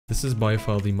This is by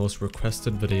far the most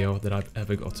requested video that I've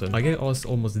ever gotten. I get asked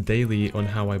almost daily on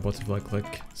how I butterfly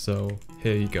click, so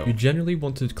here you go. You generally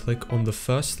want to click on the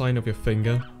first line of your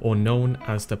finger, or known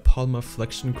as the palmar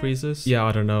flexion creases. Yeah,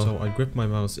 I don't know. So I grip my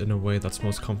mouse in a way that's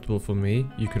most comfortable for me.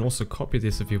 You can also copy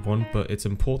this if you want, but it's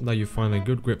important that you find a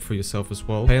good grip for yourself as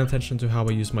well. Pay attention to how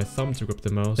I use my thumb to grip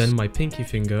the mouse. Then my pinky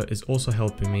finger is also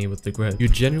helping me with the grip. You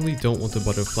generally don't want to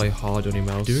butterfly hard on your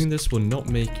mouse. Doing this will not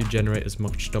make you generate as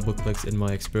much double clicks in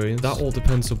my experience. That all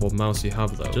depends on what mouse you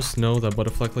have though. Just know that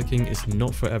butterfly clicking is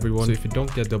not for everyone, so if you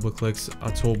don't get double clicks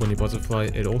at all when you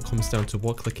butterfly, it all comes down to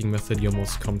what clicking method you're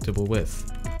most comfortable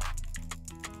with.